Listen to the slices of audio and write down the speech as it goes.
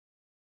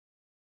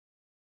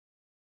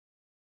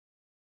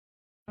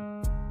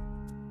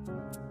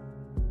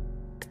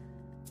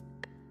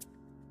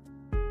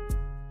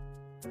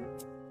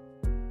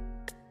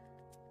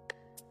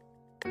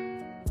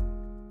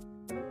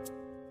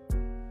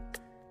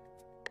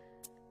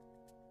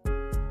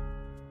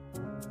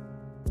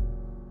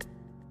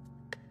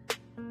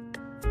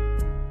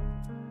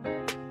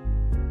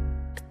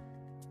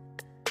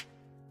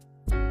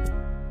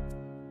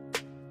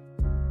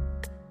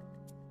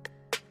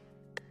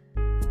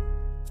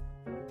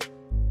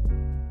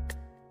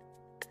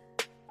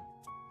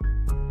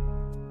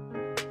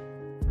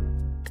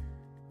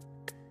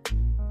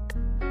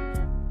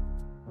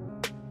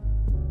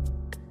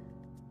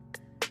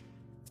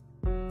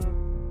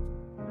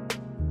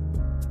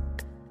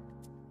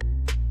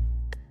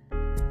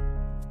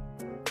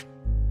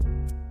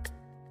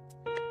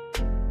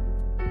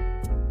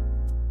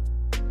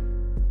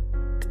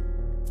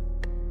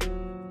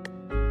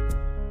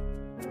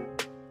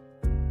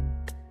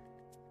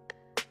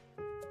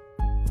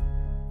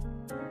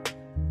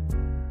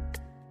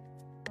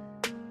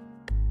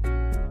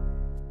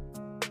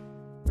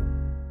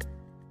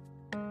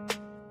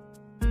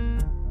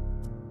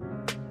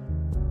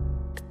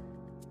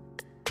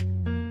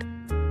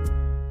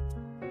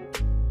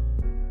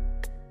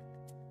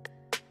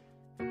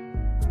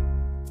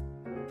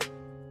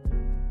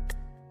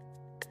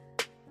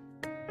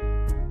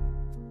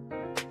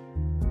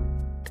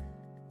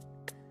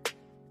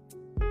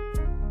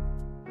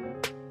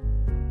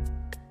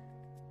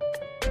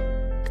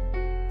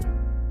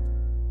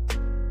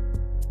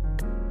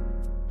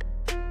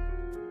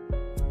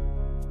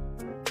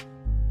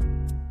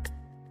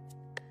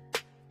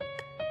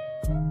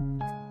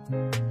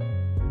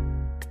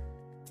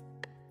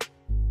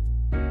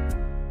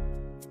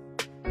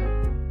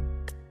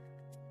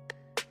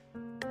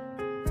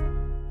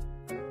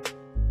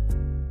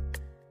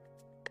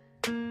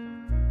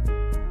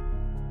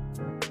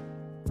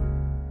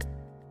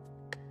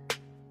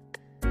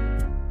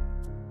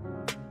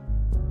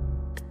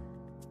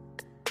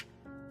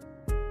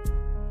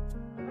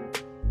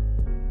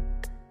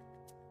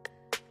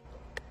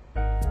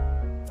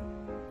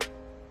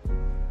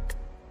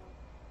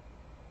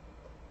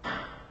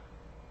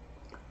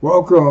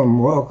Welcome,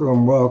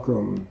 welcome,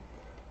 welcome.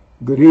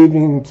 Good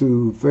evening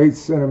to Faith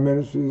Center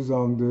Ministries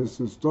on this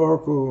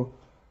historical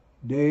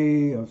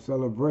day of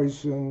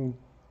celebration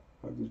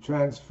of the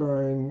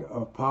transferring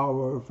of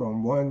power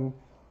from one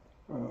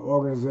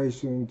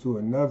organization to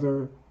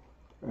another,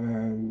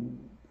 and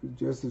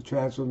just the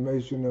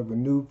transformation of a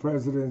new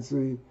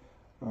presidency.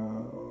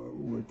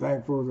 We're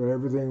thankful that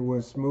everything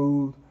went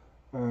smooth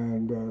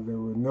and there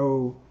were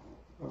no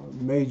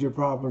major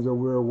problems that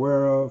we're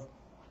aware of.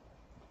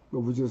 But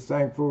we're just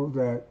thankful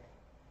that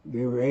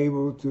they were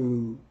able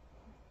to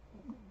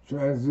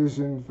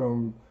transition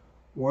from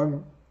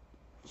one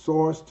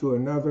source to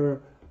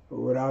another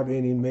without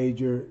any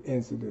major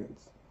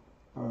incidents.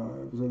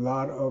 It was a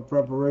lot of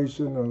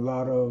preparation, a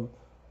lot of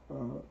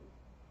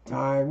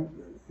time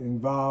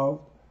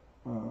involved,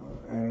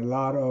 and a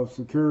lot of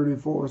security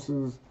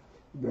forces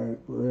that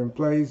were in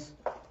place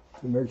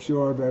to make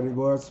sure that it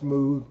was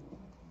smooth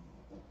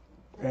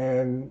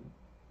and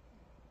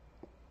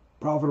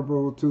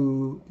profitable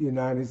to the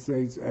United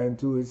States and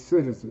to its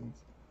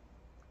citizens.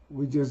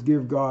 We just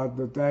give God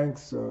the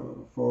thanks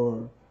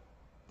for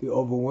the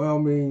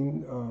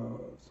overwhelming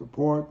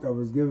support that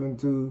was given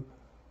to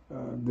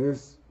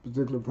this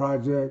particular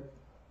project,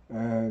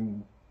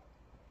 and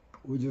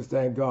we just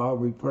thank God.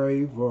 We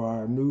pray for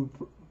our new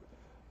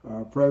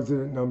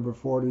president, number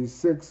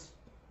 46,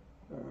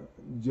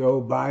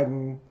 Joe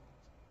Biden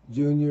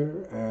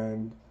Jr.,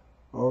 and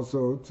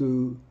also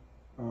to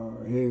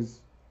his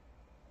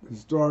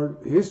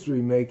historic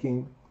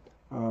history-making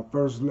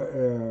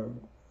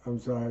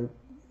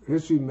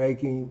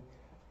history-making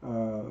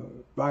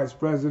Vice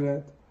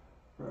President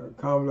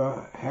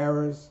Kamala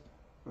Harris,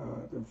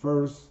 the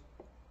first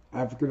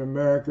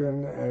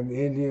African-American and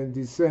Indian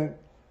descent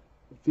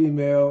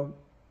female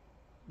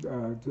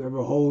to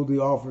ever hold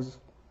the office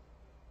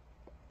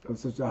of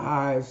such a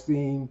high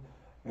esteem,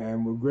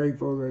 and we're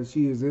grateful that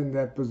she is in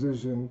that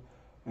position,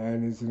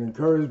 and it's an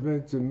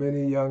encouragement to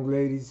many young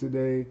ladies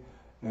today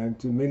and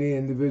to many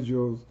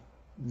individuals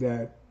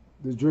that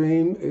the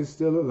dream is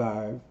still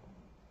alive,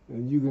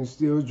 and you can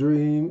still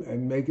dream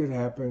and make it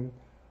happen,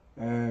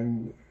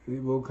 and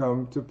it will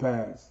come to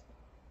pass.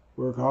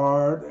 Work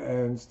hard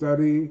and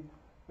study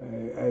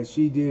as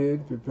she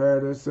did,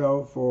 prepared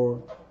herself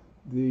for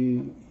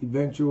the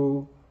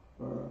eventual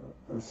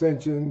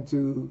ascension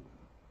to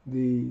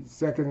the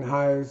second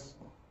highest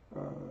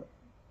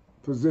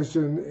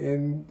position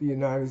in the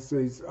United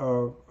States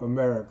of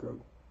America.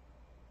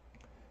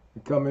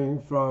 Coming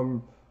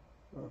from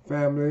a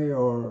family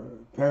or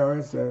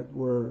parents that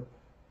were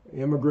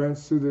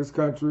immigrants to this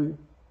country,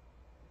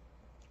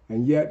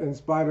 and yet in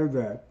spite of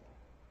that,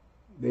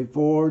 they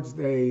forged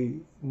a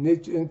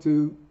niche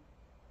into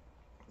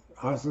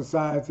our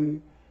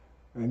society,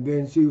 and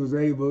then she was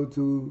able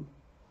to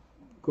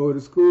go to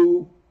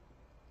school,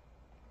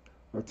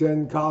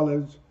 attend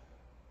college,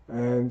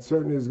 and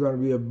certainly is going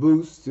to be a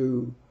boost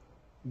to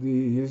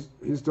the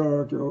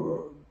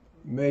historical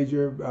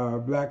major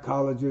black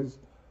colleges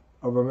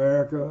of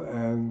America,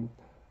 and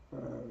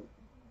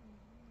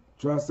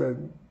trust that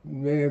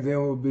many of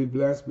them will be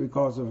blessed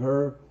because of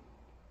her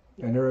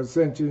and her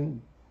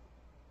ascension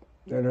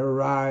and her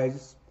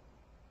rise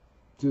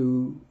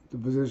to the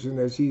position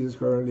that she is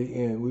currently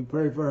in. We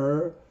pray for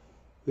her.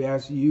 We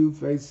ask you,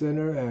 Faith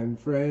Center, and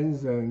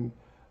friends and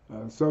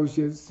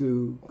associates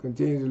to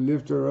continue to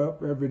lift her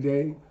up every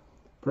day.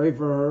 Pray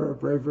for her.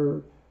 Pray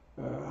for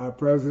our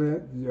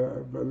president,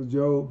 Brother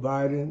Joe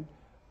Biden.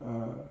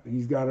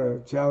 He's got a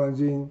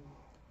challenging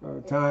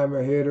time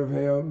ahead of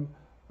him.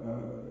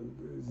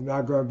 It's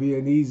not going to be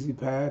an easy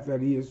path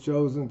that he has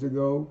chosen to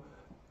go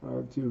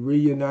to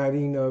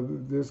reuniting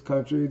of this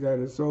country that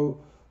is so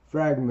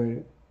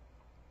fragmented.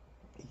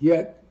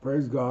 Yet,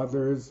 praise God,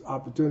 there is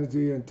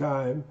opportunity and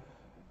time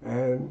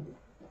and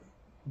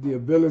the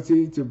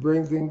ability to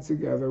bring things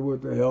together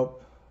with the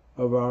help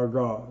of our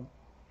God.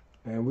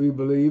 And we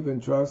believe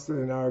and trust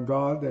in our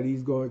God that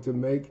he's going to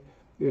make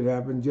it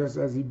happen just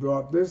as he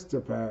brought this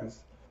to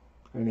pass.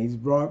 And he's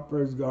brought,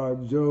 praise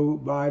God, Joe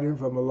Biden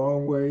from a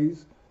long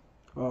ways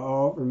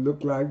off. It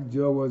looked like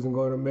Joe wasn't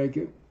going to make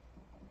it.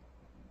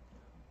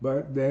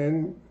 But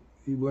then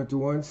he went to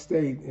one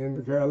state in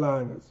the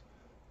Carolinas,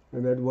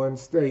 and that one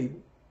state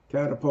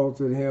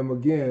catapulted him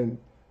again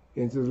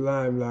into the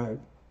limelight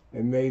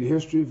and made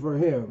history for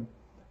him.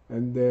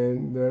 And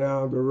then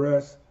now the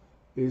rest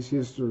is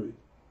history.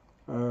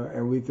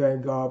 And we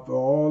thank God for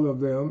all of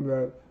them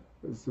that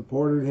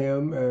supported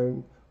him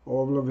and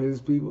all of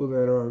his people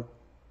that are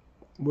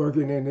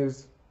working in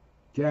his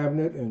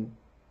cabinet and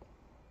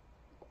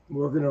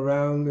working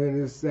around in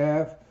his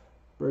staff.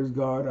 Praise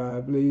God.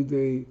 I believe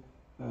they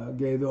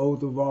gave the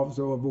oath of office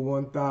to over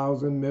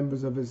 1,000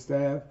 members of his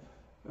staff.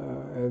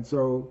 And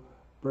so,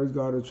 praise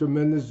God, a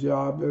tremendous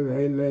job that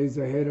he lays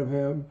ahead of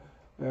him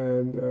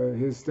and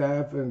his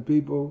staff and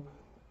people.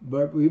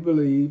 But we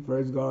believe,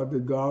 praise God,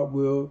 that God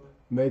will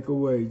make a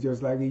way.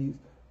 Just like he's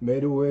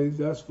made a way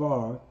thus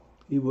far,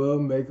 he will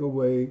make a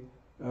way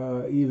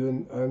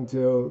even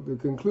until the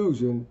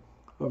conclusion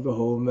of the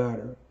whole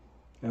matter.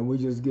 And we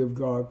just give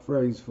God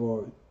praise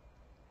for it.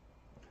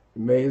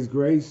 And may his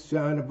grace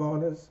shine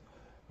upon us,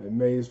 and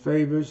may his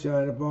favor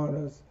shine upon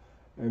us,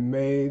 and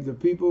may the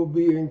people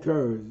be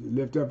encouraged.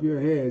 Lift up your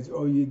heads,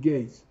 O ye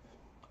gates,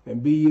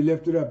 and be ye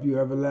lifted up, you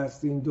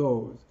everlasting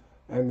doors,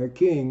 and the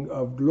King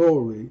of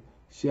glory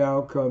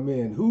shall come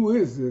in. Who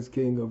is this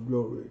King of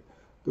glory?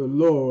 The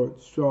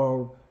Lord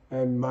strong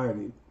and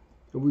mighty.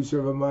 And we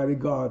serve a mighty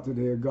God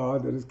today, a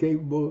God that is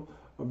capable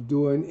of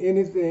doing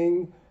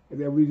anything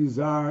that we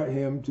desire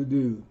him to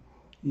do.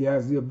 He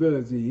has the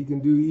ability. He can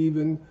do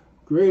even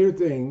greater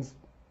things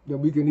than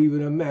we can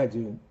even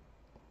imagine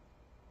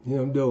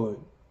him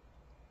doing.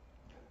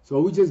 So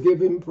we just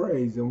give him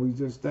praise, and we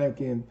just thank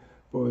him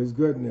for his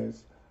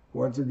goodness.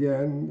 Once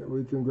again,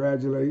 we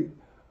congratulate,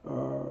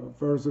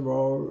 first of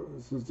all,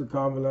 Sister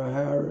Kamala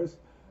Harris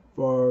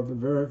for the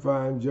very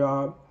fine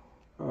job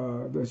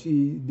that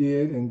she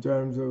did in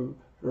terms of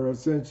her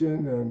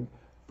ascension and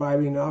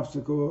fighting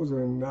obstacles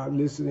and not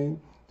listening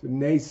to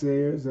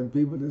naysayers and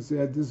people that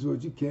said this is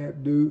what you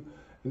can't do,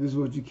 and this is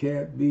what you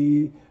can't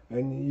be,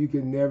 and you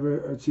can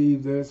never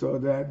achieve this or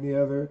that and the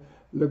other.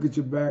 Look at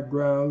your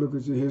background, look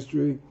at your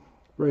history,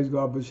 praise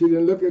God. But she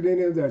didn't look at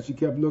any of that. She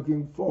kept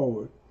looking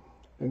forward.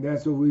 And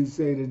that's what we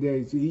say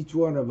today to each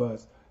one of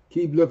us.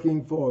 Keep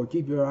looking forward.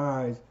 Keep your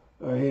eyes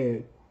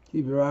ahead.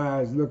 Keep your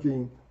eyes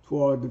looking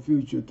toward the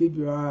future. Keep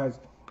your eyes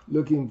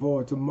looking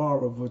for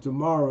tomorrow, for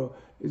tomorrow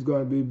is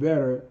going to be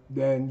better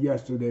than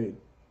yesterday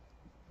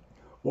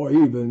or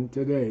even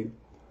today.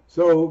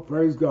 So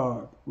praise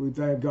God. We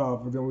thank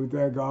God for them. We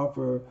thank God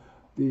for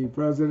the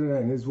president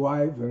and his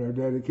wife and her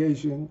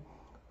dedication,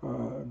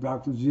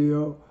 Dr.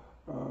 Jill.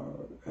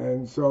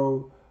 And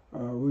so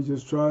we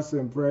just trust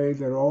and pray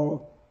that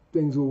all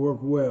things will work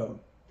well.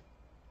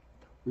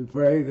 We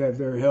pray that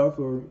their health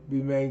will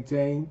be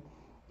maintained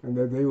and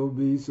that they will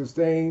be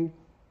sustained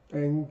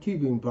and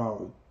keeping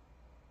power.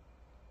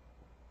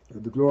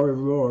 That the glory of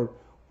the Lord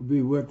will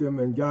be with them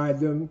and guide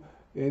them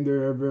in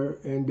their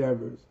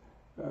endeavors.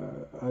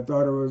 I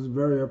thought it was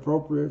very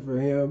appropriate for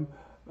him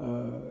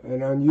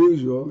and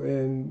unusual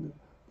in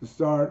the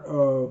start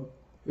of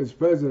his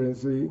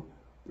presidency.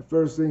 The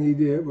first thing he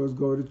did was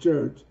go to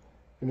church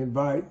and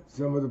invite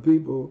some of the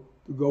people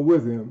to go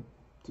with him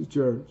to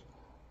church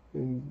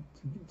and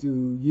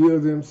to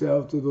yield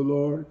themselves to the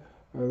Lord,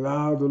 and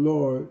allow the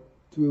Lord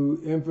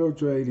to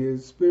infiltrate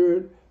his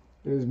spirit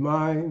and his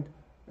mind,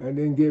 and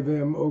then give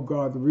him, oh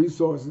God, the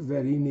resources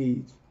that he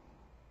needs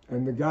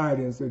and the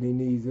guidance that he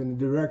needs and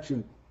the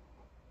direction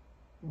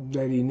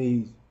that he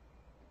needs.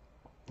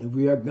 If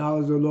we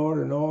acknowledge the Lord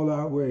in all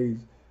our ways,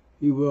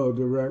 he will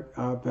direct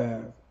our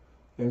path.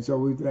 And so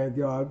we thank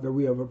God that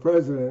we have a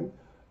president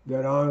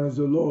that honors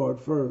the Lord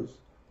first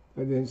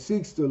and then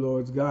seeks the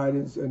Lord's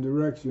guidance and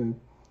direction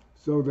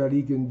so that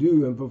he can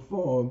do and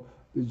perform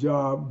the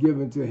job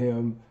given to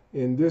him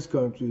in this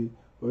country.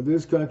 For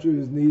this country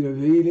is in need of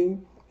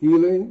healing.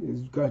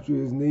 This country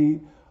is in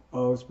need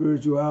of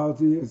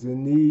spirituality. It's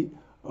in need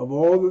of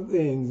all the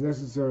things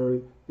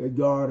necessary that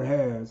God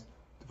has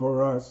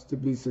for us to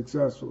be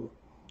successful.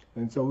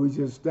 And so we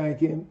just thank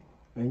him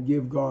and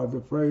give God the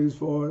praise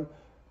for it.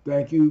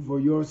 Thank you for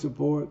your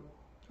support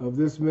of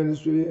this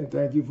ministry, and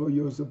thank you for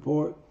your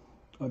support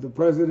of the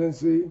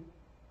presidency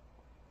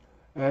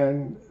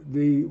and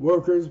the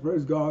workers,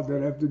 praise God,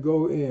 that have to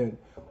go in.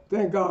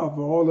 Thank God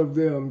for all of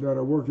them that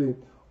are working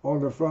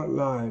on the front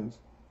lines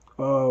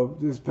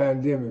of this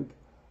pandemic,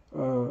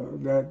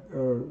 that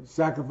are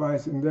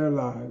sacrificing their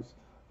lives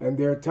and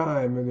their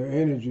time and their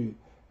energy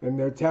and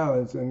their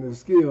talents and their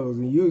skills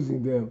and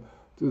using them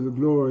to the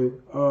glory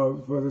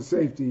of, for the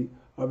safety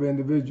of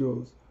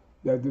individuals,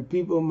 that the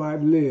people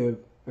might live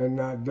and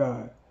not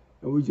die.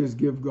 And we just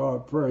give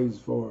God praise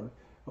for it.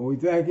 And we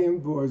thank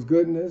him for his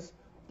goodness,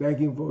 thank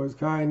him for his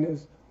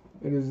kindness.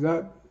 And it's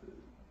not,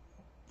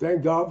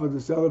 thank God for the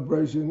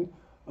celebration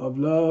of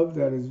love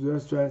that has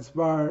just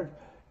transpired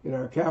in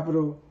our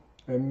capital.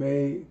 And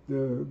may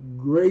the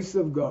grace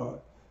of God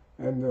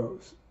and the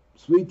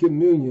sweet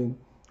communion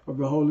of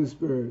the Holy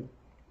Spirit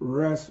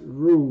rest,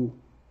 rule,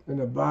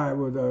 and abide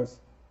with us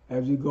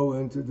as we go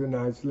into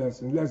tonight's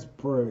lesson. Let's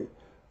pray.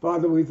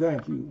 Father, we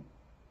thank you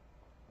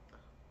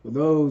for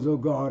those, oh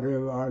God,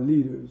 who are our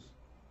leaders.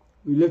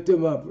 We lift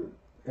them up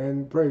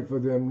and pray for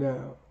them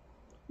now.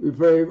 We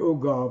pray, oh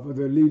God, for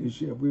their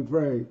leadership. We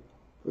pray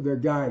for their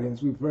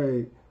guidance. We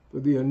pray for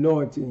the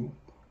anointing.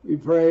 We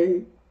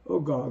pray, oh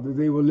God, that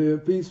they will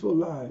live peaceful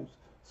lives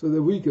so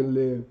that we can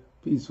live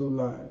peaceful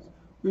lives.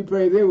 We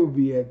pray they will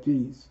be at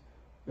peace,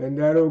 and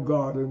that, oh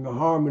God, in the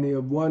harmony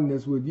of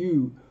oneness with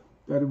you,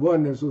 that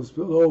oneness will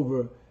spill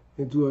over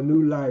into a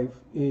new life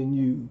in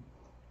you,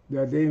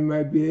 that they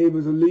might be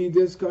able to lead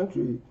this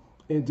country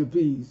into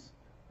peace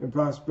and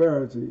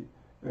prosperity,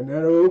 and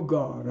that, oh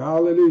God,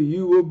 hallelujah,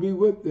 you will be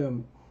with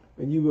them,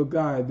 and you will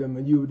guide them,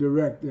 and you will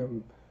direct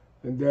them,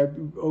 and that,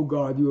 oh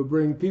God, you will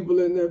bring people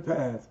in their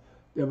path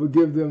that will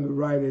give them the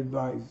right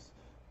advice,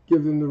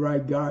 give them the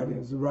right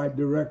guidance, the right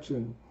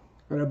direction,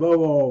 and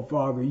above all,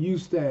 Father, you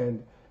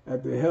stand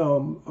at the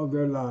helm of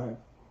their life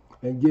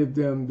and give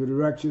them the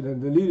direction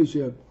and the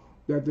leadership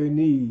that they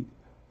need.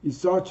 He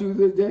sought you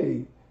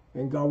today,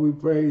 And God, we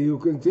pray He'll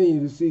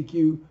continue to seek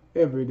you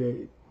every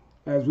day.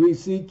 As we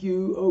seek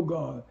you, oh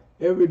God,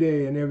 every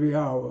day and every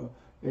hour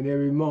and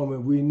every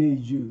moment, we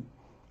need you.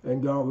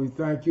 And God, we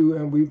thank you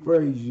and we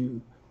praise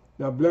you.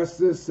 Now bless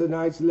this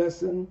tonight's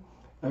lesson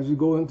as we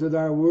go into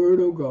thy word,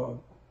 oh God.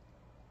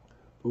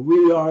 For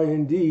we are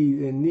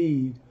indeed in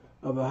need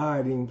of a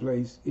hiding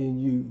place in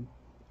you.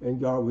 And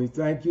God, we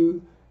thank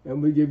you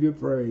and we give you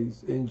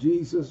praise. In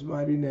Jesus'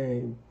 mighty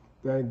name,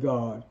 thank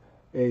God.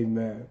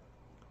 Amen.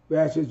 We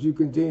ask that you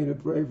continue to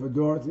pray for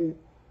Dorothy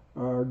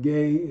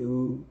Gay,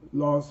 who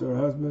lost her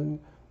husband,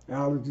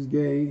 Alex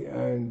Gay,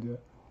 and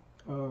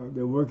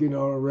they're working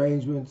on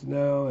arrangements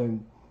now.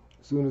 And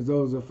as soon as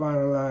those are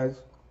finalized,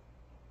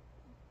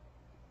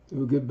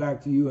 we'll get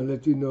back to you and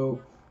let you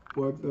know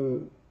what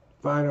the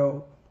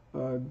final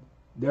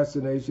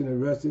destination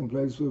and resting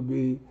place will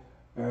be,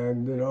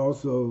 and then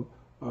also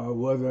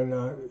whether or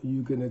not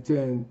you can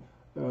attend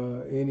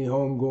any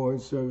homegoing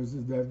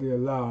services that they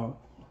allow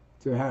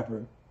to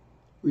happen.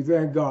 We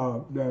thank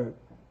God that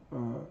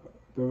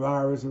the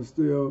virus is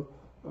still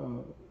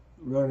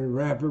running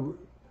rampant,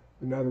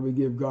 and not that we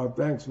give God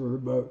thanks for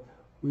it, but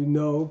we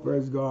know,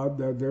 praise God,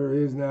 that there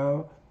is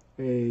now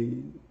a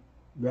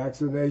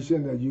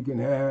vaccination that you can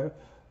have,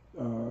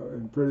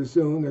 and pretty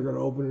soon they're going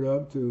to open it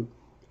up to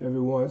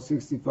everyone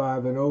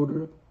 65 and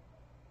older.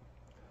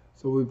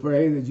 So we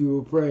pray that you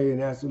will pray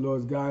and ask the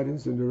Lord's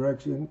guidance and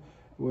direction.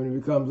 When it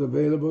becomes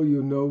available,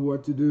 you'll know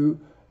what to do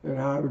and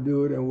how to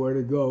do it and where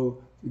to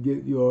go to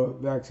get your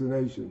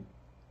vaccination.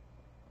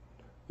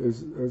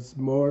 It's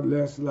more or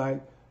less like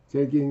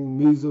taking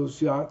measles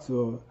shots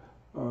or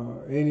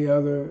any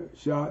other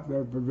shot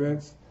that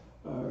prevents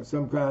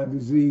some kind of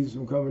disease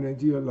from coming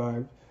into your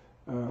life.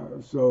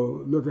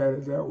 So look at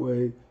it that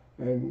way,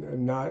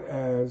 and not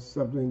as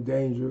something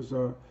dangerous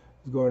or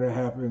is going to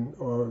happen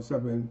or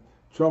something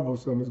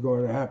troublesome is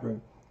going to happen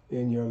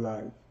in your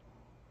life.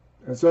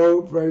 And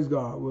so, praise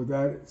God. With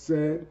that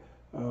said,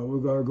 we're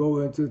going to go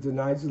into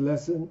tonight's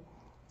lesson.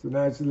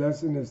 Tonight's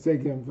lesson is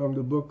taken from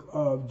the book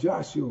of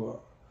Joshua.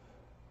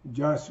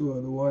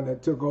 Joshua, the one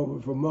that took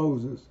over for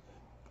Moses.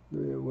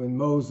 When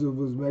Moses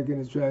was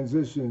making the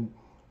transition,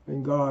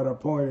 and God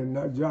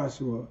appointed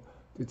Joshua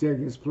to take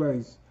his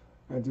place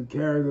and to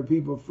carry the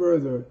people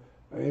further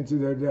into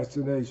their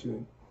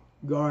destination.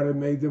 God had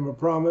made them a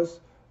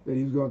promise that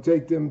he was going to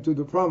take them to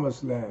the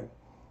promised land,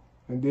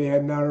 and they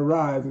had not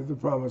arrived at the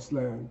promised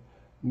land.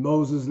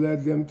 Moses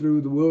led them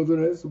through the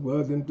wilderness,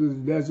 led them through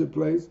the desert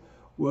place,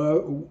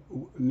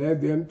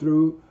 led them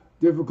through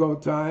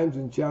difficult times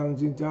and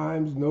challenging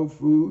times, no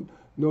food,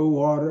 no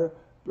water.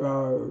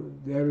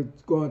 They had to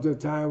go into a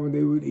time when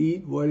they would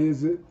eat. What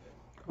is it?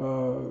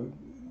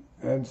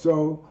 And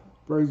so,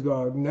 praise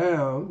God,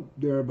 now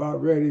they're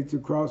about ready to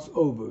cross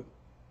over.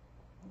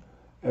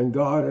 And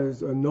God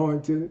has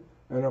anointed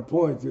and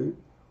appointed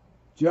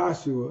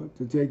Joshua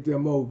to take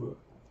them over.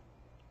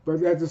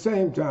 But at the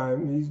same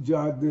time,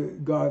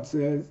 God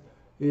says,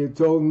 he had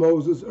told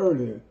Moses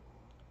earlier,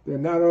 that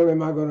not only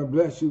am I going to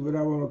bless you, but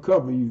I want to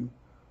cover you.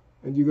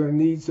 And you're going to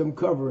need some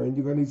covering.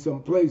 You're going to need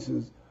some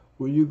places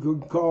where you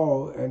could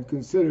call and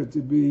consider to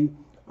be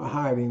a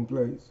hiding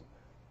place.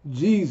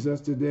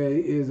 Jesus today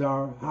is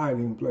our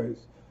hiding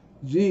place.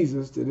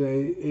 Jesus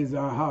today is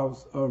our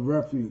house of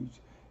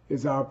refuge.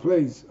 It's our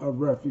place of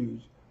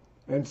refuge.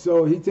 And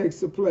so he takes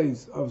the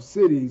place of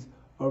cities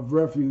of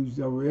refuge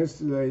that were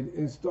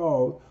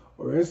installed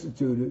or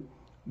instituted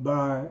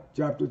by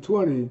chapter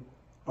 20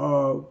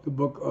 of the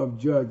book of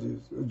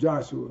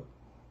Joshua.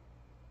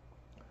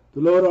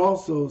 The Lord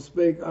also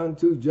spake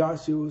unto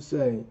Joshua,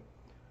 saying,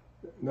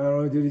 not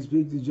only did he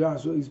speak to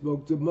Joshua, he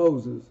spoke to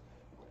Moses.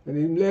 And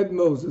he led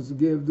Moses to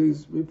give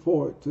this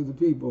report to the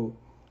people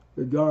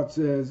that God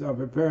says, I'm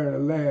preparing a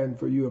land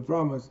for you, a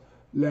promised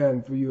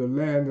land for you, a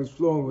land that's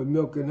flowing with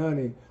milk and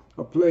honey,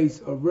 a place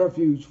of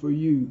refuge for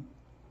you.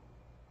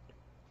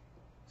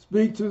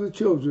 Speak to the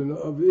children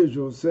of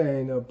Israel,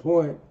 saying,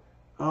 appoint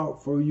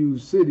out for you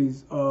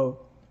cities of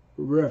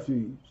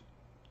refuge.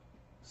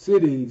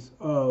 Cities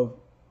of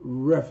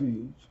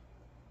refuge,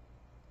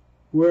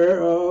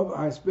 whereof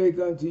I spake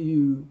unto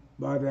you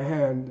by the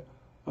hand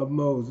of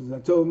Moses. I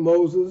told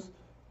Moses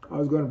I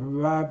was going to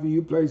provide for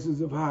you places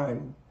of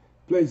hiding,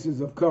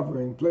 places of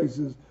covering,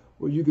 places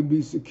where you can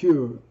be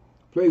secure,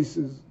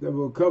 places that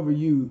will cover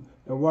you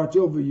and watch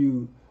over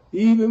you.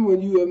 Even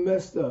when you are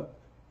messed up,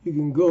 you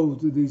can go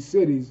to these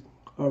cities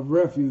of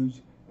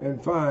refuge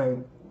and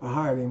find a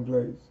hiding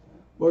place.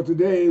 Well,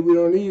 today we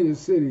don't need a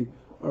city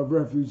of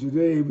refuge.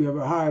 Today we have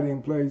a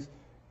hiding place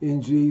in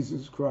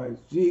Jesus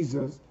Christ.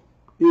 Jesus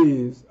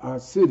is our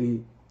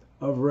city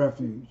of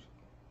refuge.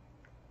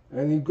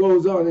 And he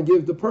goes on and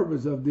gives the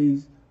purpose of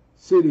these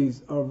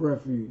cities of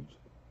refuge.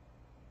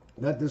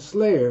 That the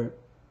slayer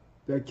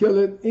that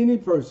killeth any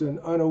person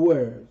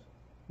unawares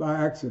by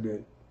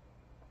accident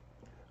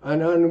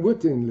and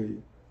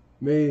unwittingly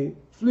may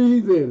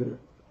flee thither,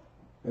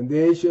 and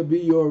they shall be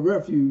your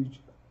refuge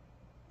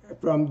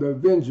from the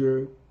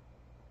avenger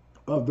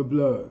of the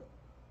blood.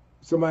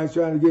 Somebody's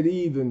trying to get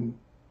even,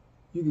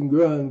 you can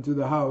run to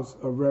the house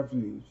of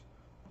refuge.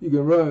 You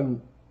can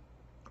run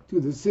to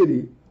the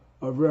city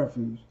of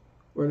refuge.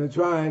 When they're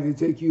trying to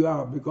take you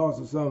out because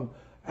of some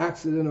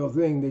accidental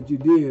thing that you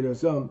did, or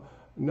some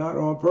not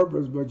on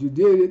purpose, but you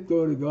did it,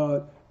 glory to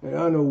God, and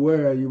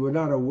unaware. You were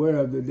not aware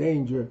of the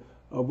danger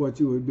of what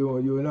you were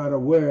doing. You were not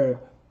aware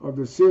of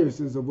the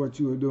seriousness of what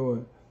you were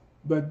doing.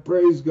 But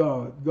praise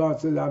God. God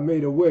said, I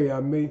made a way. I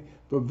made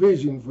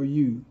provision for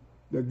you,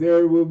 that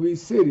there will be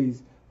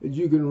cities that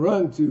you can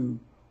run to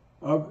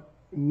of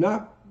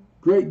not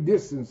great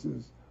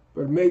distances,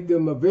 but make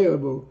them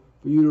available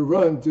for you to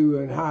run to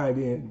and hide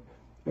in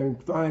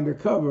and find a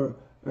cover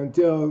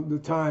until the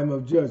time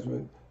of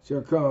judgment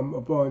shall come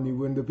upon you,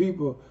 when the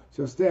people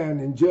shall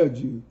stand and judge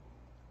you.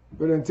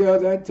 But until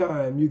that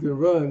time, you can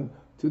run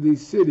to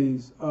these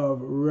cities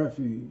of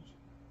refuge.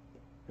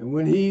 And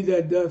when he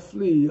that doth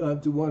flee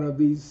unto one of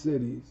these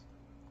cities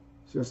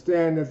shall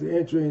stand at the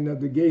entering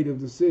of the gate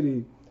of the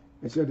city,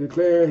 and shall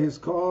declare his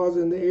cause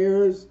in the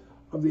ears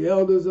of the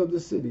elders of the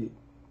city,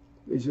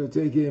 they shall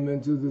take him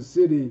into the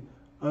city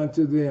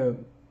unto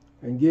them,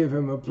 and give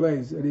him a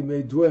place that he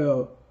may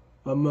dwell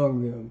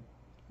among them.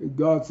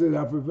 God said,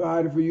 I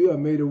provided for you, I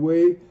made a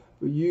way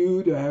for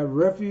you to have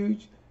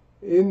refuge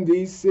in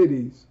these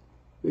cities.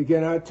 They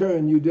cannot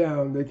turn you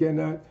down. They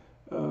cannot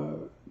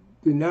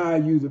deny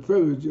you the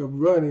privilege of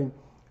running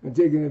and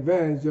taking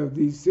advantage of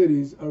these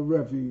cities of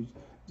refuge.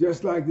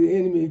 Just like the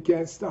enemy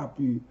can't stop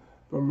you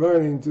from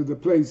running to the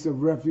place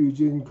of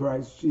refuge in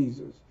Christ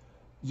Jesus.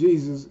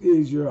 Jesus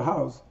is your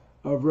house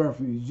of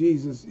refuge.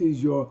 Jesus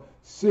is your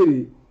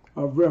city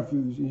of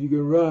refuge. And you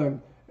can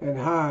run and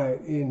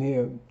hide in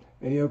him.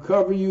 And he'll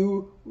cover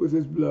you with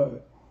his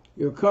blood.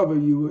 He'll cover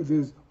you with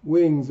his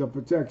wings of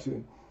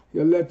protection.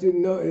 He'll let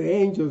the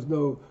angels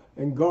know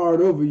and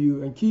guard over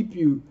you and keep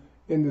you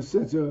in the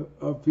center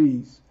of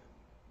peace.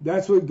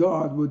 That's what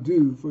God will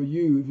do for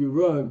you if you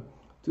run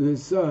to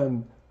his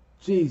son,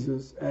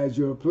 Jesus, as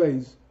your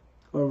place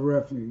of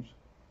refuge.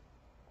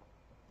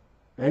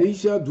 And he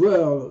shall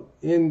dwell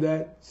in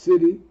that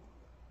city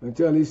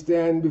until he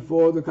stand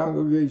before the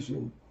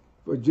congregation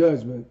for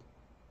judgment,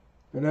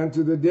 and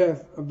unto the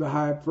death of the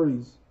high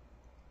priest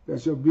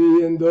that shall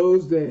be in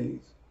those days.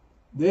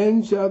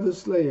 Then shall the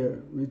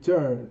slayer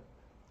return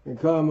and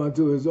come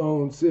unto his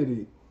own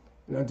city,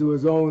 and unto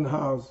his own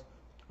house,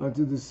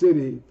 unto the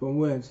city from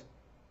whence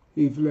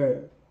he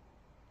fled.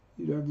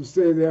 You don't have to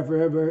stay there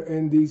forever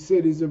in these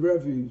cities of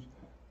refuge,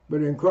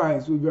 but in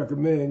Christ we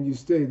recommend you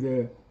stay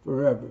there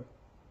forever.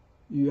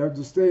 You have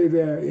to stay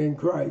there in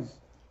Christ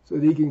so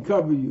that he can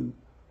cover you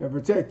and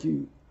protect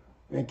you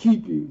and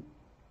keep you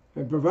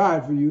and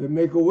provide for you and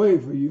make a way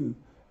for you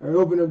and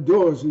open up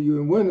doors for you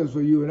and windows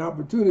for you and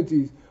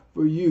opportunities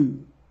for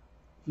you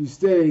if you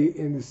stay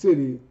in the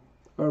city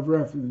of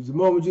refuge. The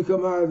moment you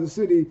come out of the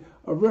city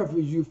of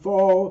refuge, you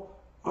fall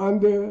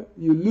under,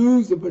 you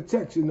lose the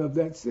protection of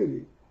that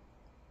city.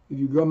 If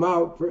you come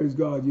out, praise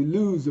God, you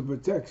lose the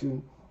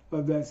protection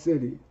of that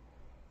city.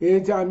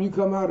 Anytime you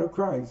come out of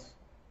Christ,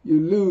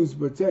 you lose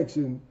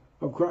protection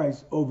of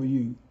Christ over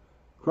you,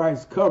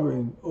 Christ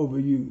covering over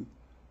you.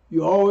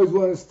 You always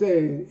want to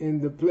stay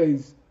in the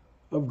place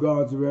of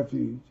God's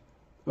refuge,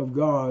 of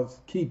God's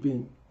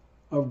keeping,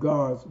 of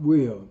God's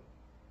will.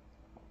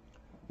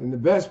 And the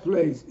best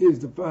place is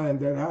to find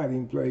that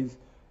hiding place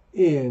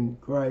in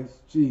Christ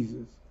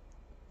Jesus.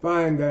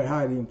 Find that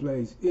hiding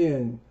place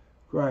in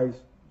Christ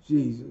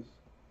Jesus.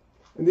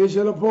 And they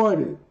shall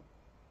appoint it.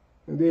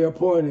 And they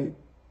appointed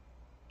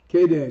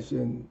Kadesh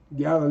in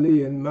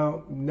Galilee and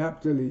Mount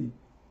Naphtali,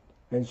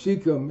 and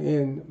Shechem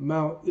in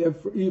Mount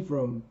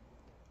Ephraim,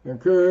 and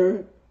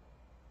Kir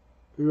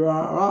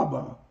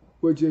Araba,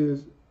 which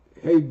is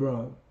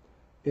Hebron,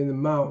 in the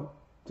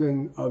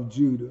mountain of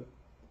Judah.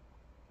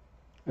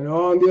 And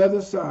on the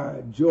other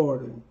side,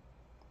 Jordan,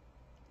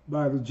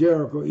 by the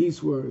Jericho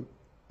eastward,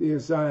 they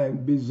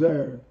assigned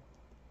Bezer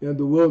in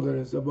the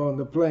wilderness upon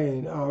the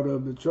plain out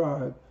of the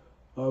tribe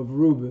of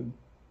Reuben,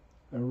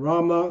 and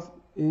Ramoth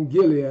in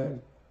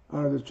Gilead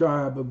out of the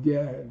tribe of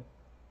Gad,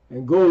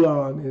 and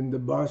Golan in the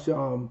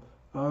Bashan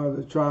out of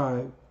the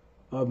tribe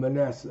of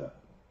Manasseh.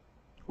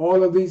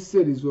 All of these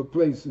cities were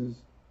places,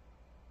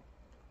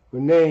 were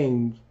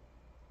names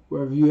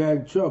where if you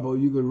had trouble,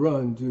 you could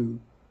run to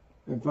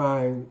and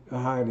find a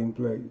hiding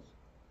place.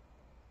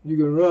 You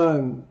can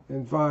run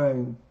and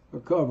find a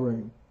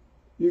covering.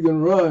 You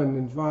can run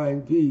and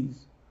find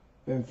peace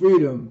and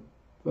freedom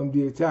from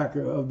the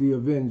attacker of the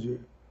avenger.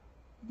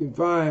 You can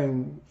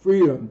find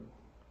freedom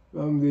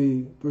from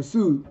the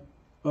pursuit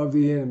of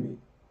the enemy.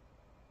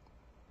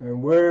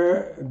 And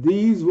where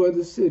these were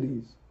the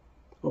cities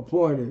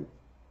appointed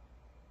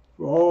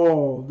for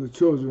all the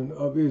children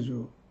of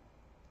Israel,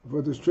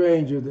 for the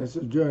stranger that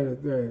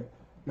sojourneth there,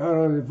 not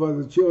only for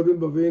the children,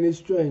 but for any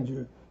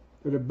stranger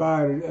that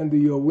abided under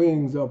your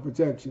wings of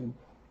protection,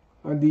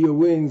 under your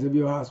wings of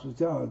your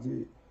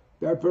hospitality.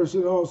 That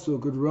person also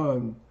could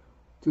run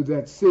to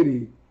that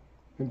city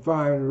and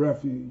find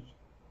refuge.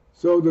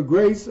 So the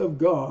grace of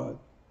God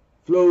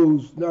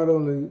flows not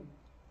only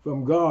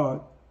from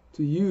God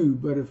to you,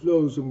 but it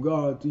flows from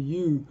God to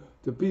you,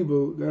 to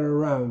people that are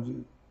around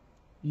you.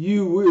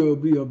 You will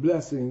be a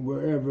blessing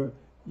wherever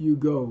you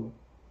go.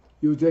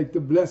 You'll take the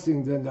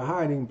blessings and the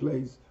hiding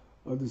place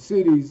of the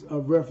cities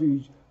of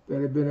refuge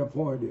that have been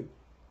appointed.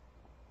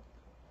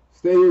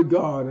 Stay with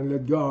God and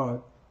let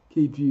God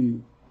keep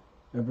you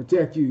and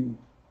protect you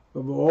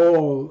from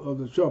all of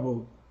the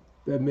trouble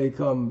that may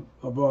come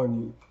upon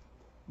you.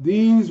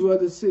 These were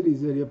the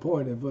cities that he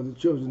appointed for the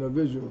children of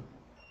Israel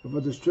and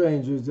for the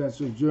strangers that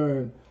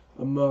sojourn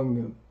among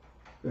them,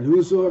 that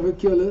whosoever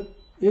killeth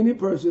any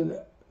person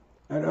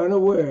at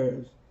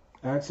unawares,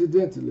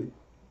 accidentally,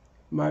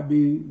 might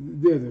be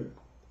thither,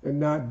 and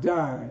not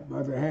die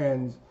by the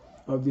hands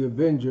of the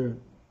avenger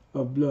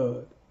of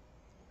blood.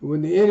 And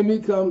when the enemy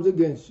comes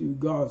against you,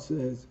 God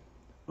says,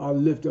 I'll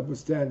lift up a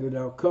standard,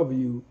 I'll cover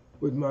you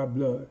with my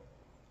blood.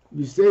 If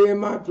you stay in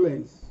my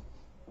place,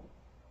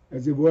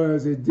 as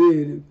it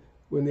did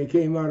when they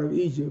came out of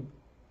Egypt,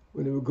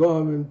 when they were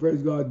going,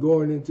 praise God,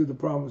 going into the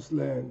promised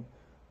land,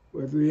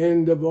 at the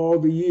end of all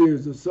the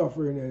years of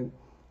suffering and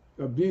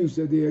abuse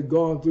that they had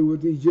gone through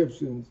with the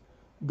Egyptians,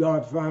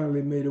 God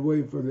finally made a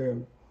way for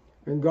them.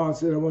 And God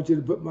said, I want you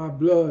to put my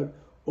blood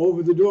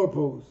over the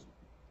doorpost.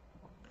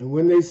 And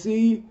when they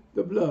see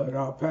the blood,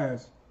 I'll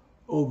pass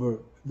over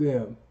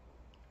them.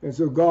 And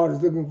so God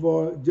is looking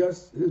for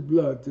just his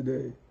blood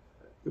today,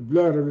 the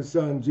blood of his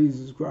son,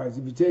 Jesus Christ.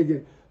 If you take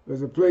it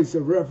as a place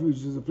of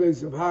refuge, as a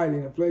place of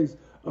hiding, a place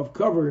of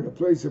covering, a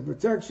place of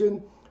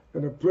protection,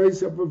 and a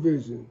place of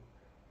provision,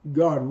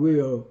 God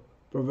will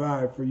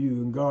provide for you,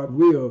 and God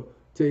will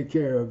take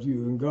care of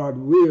you, and God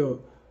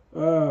will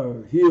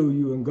heal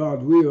you, and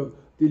God will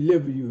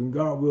deliver you, and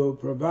God will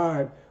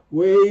provide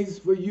ways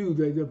for you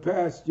that are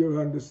past your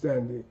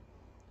understanding,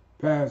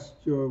 past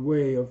your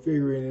way of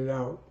figuring it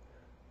out.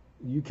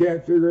 You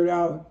can't figure it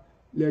out,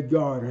 let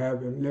God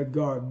have it, let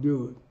God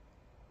do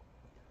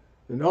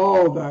it. In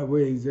all thy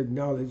ways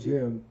acknowledge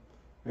him,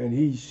 and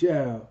he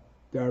shall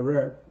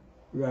direct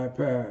thy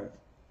path.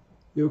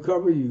 He'll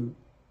cover you,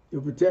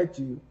 he'll protect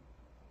you,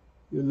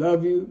 he'll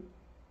love you,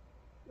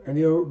 and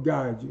he'll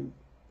guide you,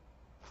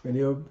 and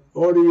he'll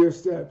order your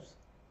steps.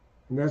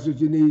 And that's what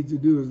you need to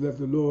do, is let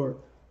the Lord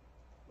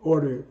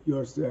order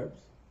your steps.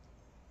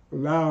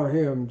 Allow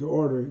him to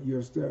order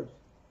your steps.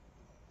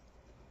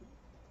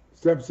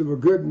 Steps of a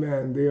good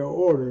man, they are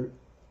ordered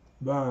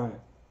by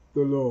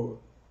the Lord.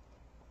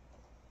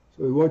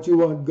 So what you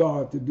want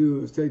God to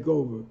do is take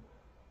over.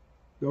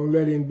 Don't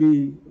let him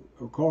be,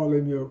 or call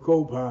him your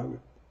co-pilot.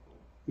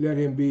 Let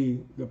him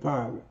be the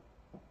pilot.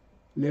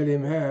 Let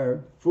him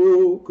have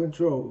full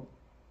control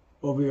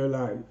over your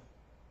life.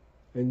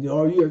 And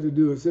all you have to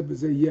do is simply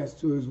say yes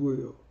to his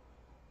will,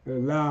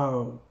 and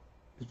allow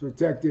his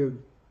protective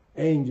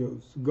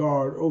angels to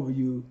guard over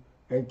you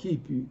and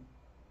keep you.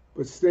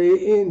 But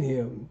stay in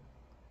him,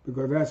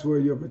 because that's where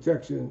your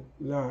protection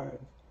lies.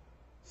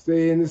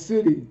 Stay in the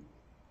city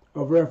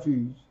of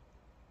refuge.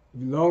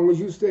 As long as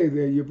you stay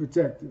there, you're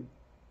protected.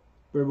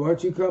 But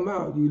once you come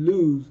out, you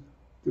lose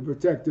the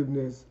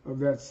protectiveness of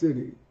that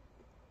city.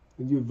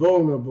 And you're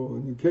vulnerable,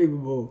 and you're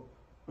capable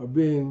of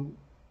being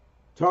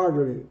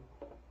targeted.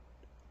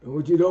 And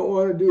what you don't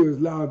want to do is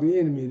allow the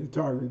enemy to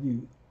target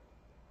you,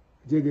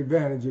 take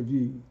advantage of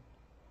you.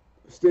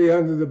 Stay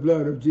under the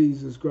blood of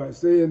Jesus Christ.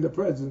 Stay in the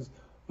presence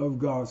of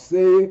God.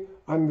 Stay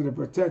under the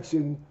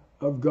protection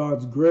of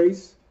God's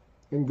grace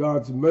and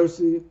God's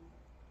mercy,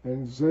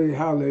 and say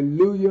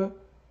hallelujah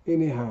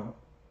anyhow.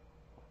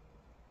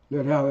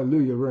 Let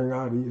hallelujah ring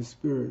out of your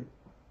spirit.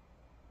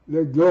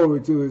 Let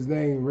glory to his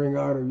name ring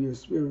out of your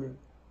spirit.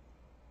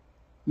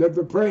 Let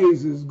the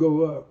praises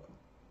go up.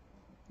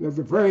 Let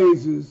the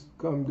praises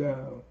come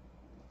down.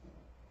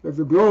 Let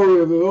the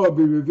glory of the Lord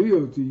be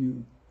revealed to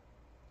you,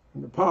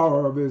 and the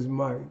power of his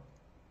might.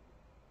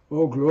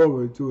 Oh,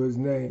 glory to his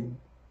name.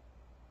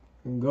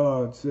 And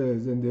God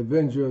says, and the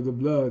avenger of the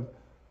blood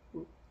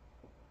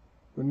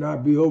will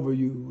not be over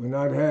you, will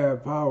not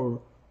have power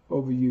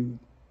over you,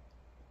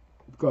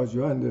 because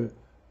you're under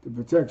the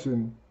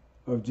protection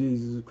of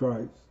Jesus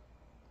Christ.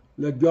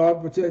 Let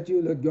God protect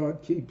you. Let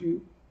God keep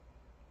you.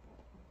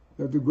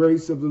 Let the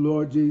grace of the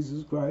Lord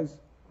Jesus Christ,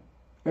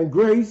 and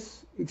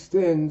grace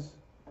extends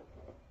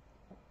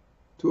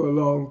to a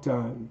long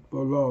time, for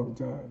a long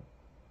time.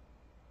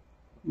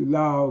 You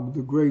allow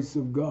the grace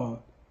of God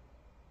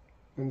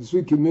and the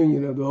sweet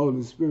communion of the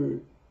Holy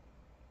Spirit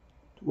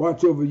to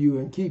watch over you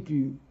and keep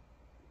you.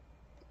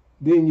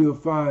 Then you'll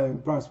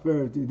find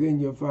prosperity, then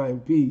you'll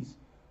find peace,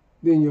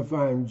 then you'll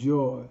find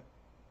joy.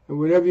 And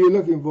whatever you're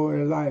looking for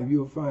in life,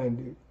 you'll find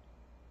it,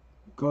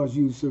 because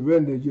you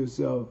surrendered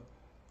yourself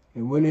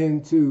and went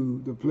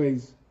into the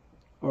place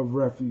of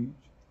refuge,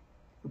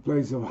 the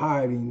place of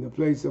hiding, the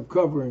place of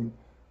covering,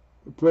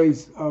 the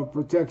place of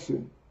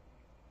protection.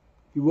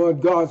 If you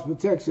want God's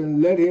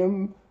protection, let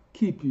him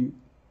keep you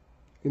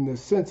in the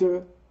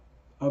center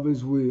of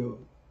his will.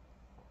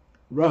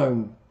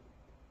 Run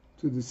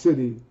to the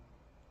city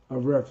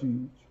of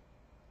refuge.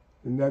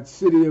 And that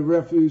city of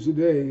refuge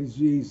today is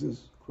Jesus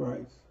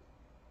Christ.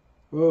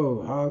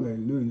 Oh,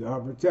 hallelujah.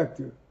 Our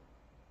protector,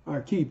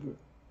 our keeper,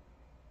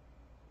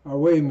 our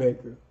way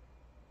maker.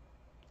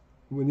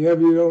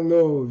 Whenever you don't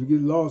know, if you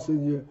get lost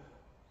in your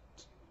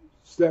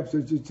steps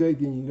that you're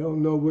taking, you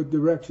don't know what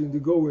direction to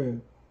go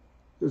in,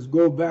 just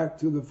go back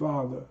to the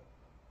Father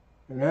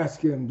and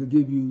ask Him to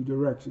give you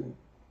direction.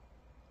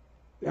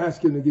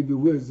 Ask Him to give you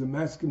wisdom.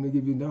 Ask Him to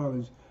give you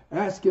knowledge.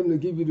 Ask Him to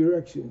give you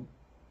direction.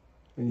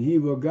 And He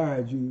will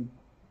guide you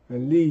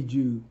and lead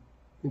you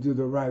into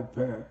the right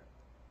path.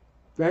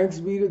 Thanks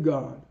be to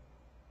God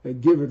that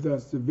giveth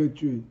us the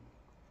victory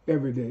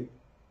every day.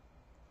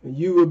 And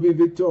you will be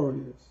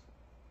victorious.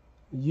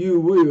 You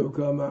will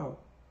come out.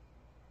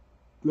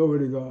 Glory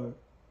to God.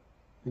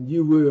 And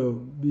you will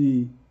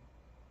be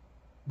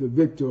the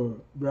victor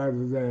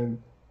rather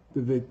than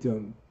the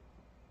victim.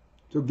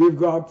 So give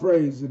God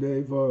praise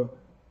today for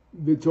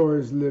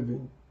victorious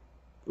living,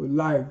 for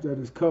life that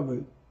is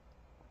covered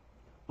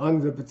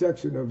under the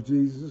protection of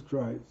Jesus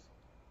Christ.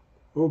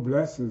 Oh,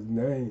 bless His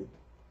name.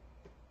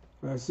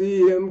 I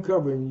see Him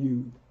covering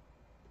you.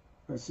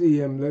 I see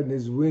Him letting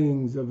His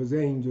wings of His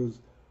angels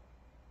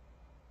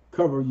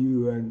cover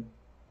you and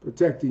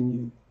protecting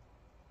you.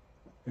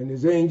 And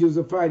His angels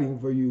are fighting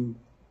for you.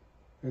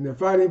 And they're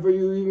fighting for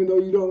you even though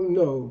you don't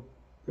know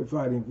they're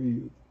fighting for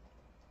you.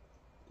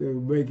 They're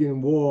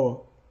making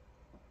war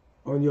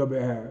on your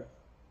behalf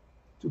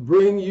to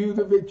bring you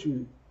the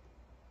victory,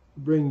 to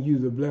bring you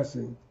the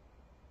blessing,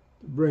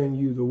 to bring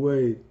you the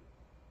way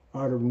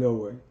out of no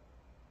way.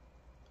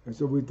 And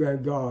so we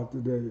thank God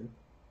today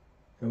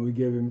and we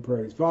give Him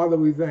praise. Father,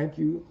 we thank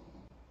you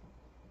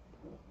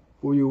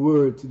for your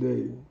word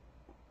today,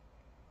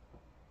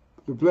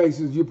 the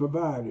places you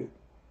provided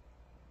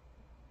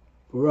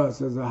for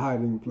us as a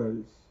hiding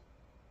place.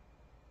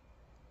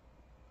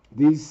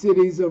 These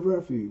cities of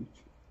refuge,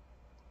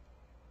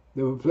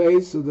 they were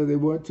placed so that they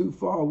weren't too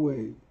far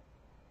away,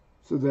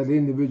 so that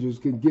individuals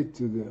can get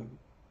to them,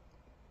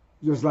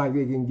 just like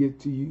they can get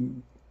to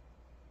you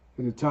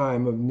in a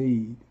time of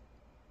need,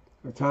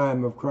 a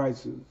time of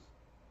crisis.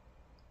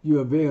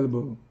 You're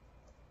available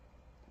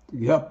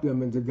to help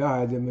them and to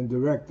guide them and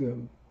direct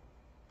them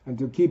and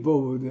to keep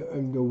over them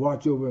and to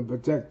watch over and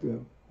protect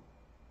them.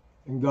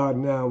 And God,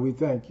 now we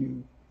thank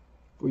you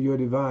for your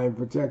divine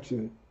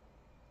protection,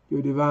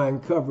 your divine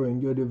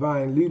covering, your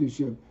divine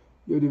leadership,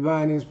 your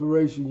divine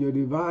inspiration, your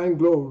divine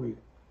glory.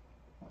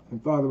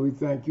 And Father, we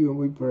thank you and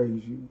we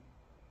praise you.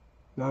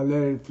 Now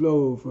let it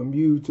flow from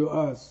you to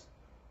us,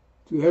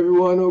 to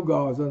everyone, oh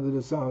God, under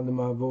the sound of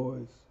my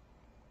voice.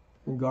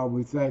 And God,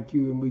 we thank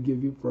you and we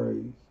give you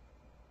praise.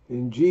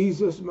 In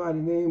Jesus' mighty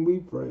name we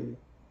pray.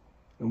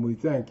 And we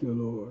thank you,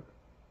 Lord.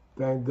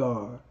 Thank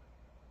God.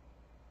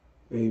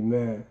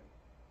 Amen.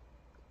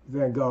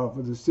 Thank God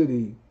for the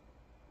city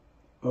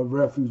of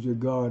refuge that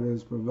God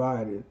has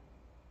provided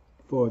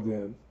for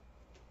them.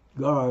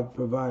 God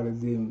provided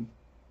them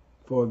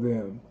for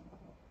them.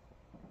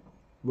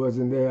 It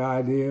wasn't their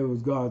idea, it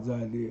was God's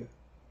idea.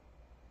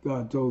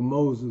 God told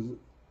Moses,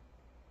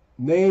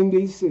 name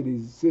these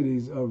cities,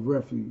 cities of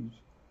refuge,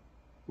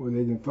 where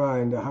they can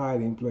find a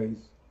hiding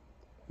place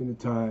in a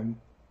time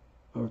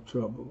of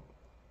trouble.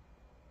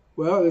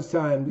 Well, it's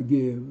time to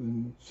give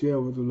and share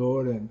with the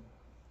Lord and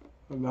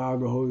allow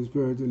the Holy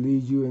Spirit to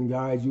lead you and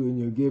guide you in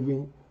your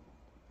giving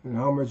and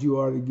how much you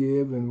are to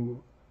give and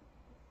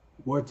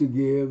what to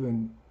give,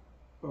 and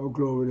oh,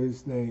 glory to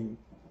His name.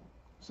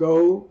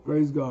 So,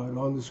 praise God.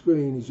 On the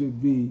screen it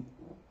should be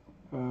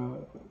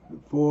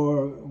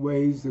 4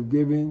 ways of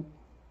giving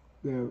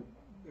that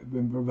have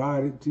been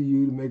provided to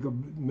you to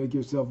make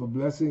yourself a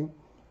blessing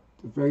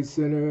to Faith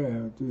Center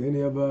and to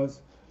any of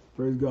us.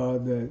 Praise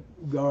God that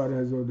God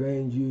has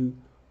ordained you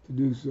to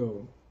do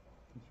so.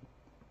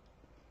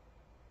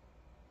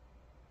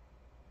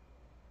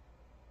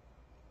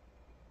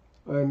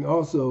 And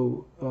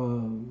also,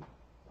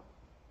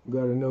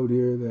 got a note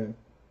here that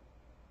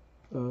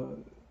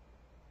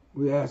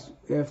we asked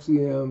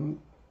FCM.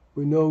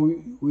 We know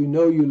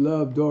you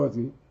love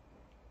Dorothy,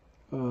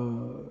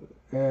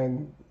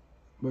 but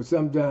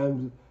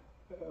sometimes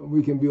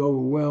we can be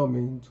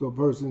overwhelming to a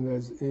person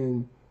that's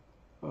in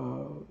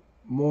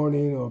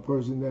mourning or a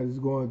person that is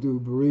going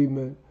through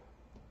bereavement.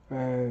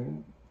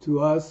 And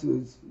to us,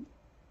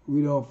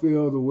 we don't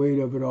feel the weight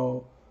of it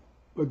all,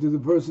 but to the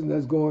person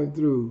that's going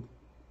through.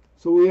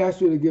 So we ask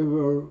you to give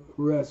her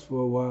rest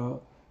for a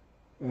while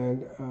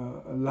and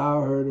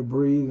allow her to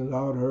breathe,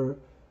 allow her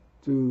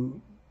to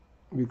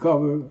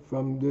recover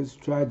from this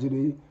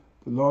tragedy,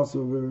 the loss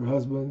of her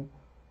husband,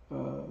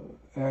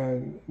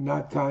 and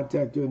not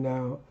contact her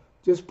now.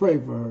 Just pray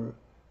for her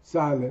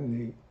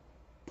silently.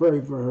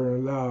 Pray for her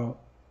and allow,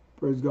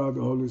 praise God,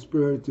 the Holy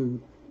Spirit to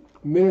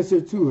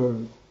minister to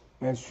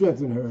her and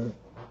strengthen her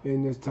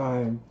in this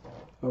time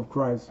of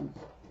crisis.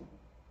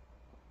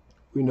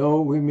 We know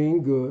we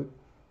mean good.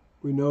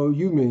 We know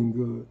you mean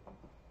good.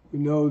 We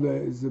know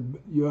that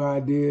your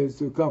idea is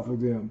to comfort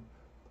them.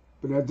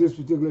 But at this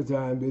particular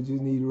time, they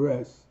just need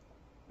rest.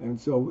 And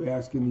so we're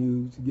asking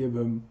you to give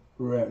them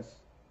rest.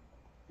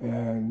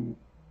 And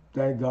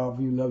thank God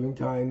for your loving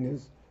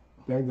kindness.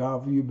 Thank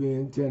God for you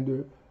being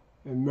tender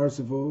and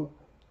merciful.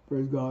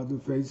 Praise God, the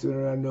Faith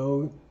Center. I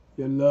know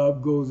your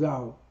love goes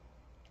out.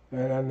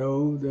 And I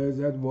know there's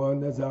that one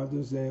that's out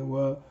there saying,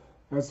 well,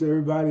 that's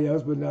everybody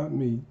else but not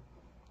me.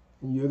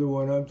 And you're the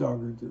one I'm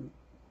talking to.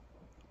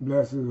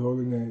 Bless his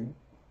holy name.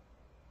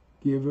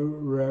 Give her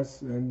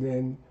rest, and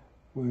then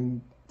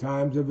when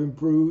times have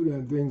improved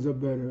and things are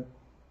better,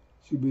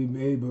 she'll be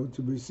able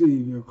to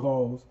receive your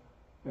calls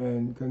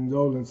and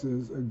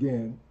condolences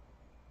again.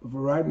 But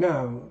for right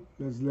now,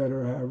 let's let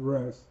her have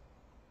rest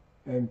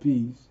and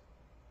peace.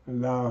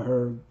 Allow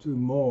her to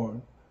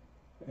mourn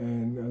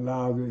and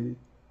allow the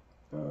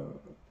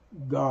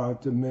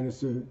God to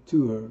minister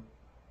to her.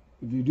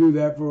 If you do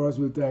that for us,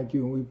 we thank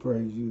you and we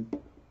praise you.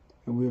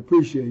 And we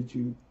appreciate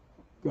you.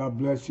 God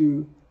bless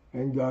you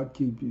and God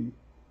keep you.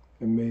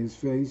 And may his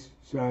face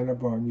shine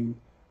upon you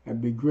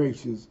and be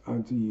gracious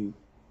unto you.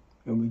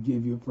 And we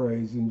give you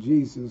praise in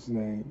Jesus'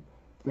 name.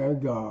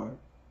 Thank God.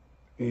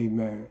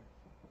 Amen.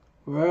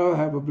 Well,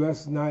 have a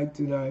blessed night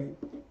tonight.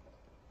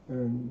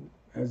 And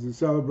as the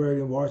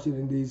celebrating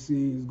Washington,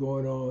 D.C. is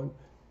going on,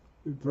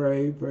 we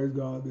pray, praise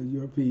God, that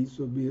your peace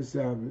will be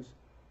established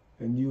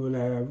and you will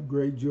have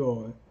great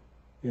joy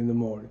in the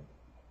morning.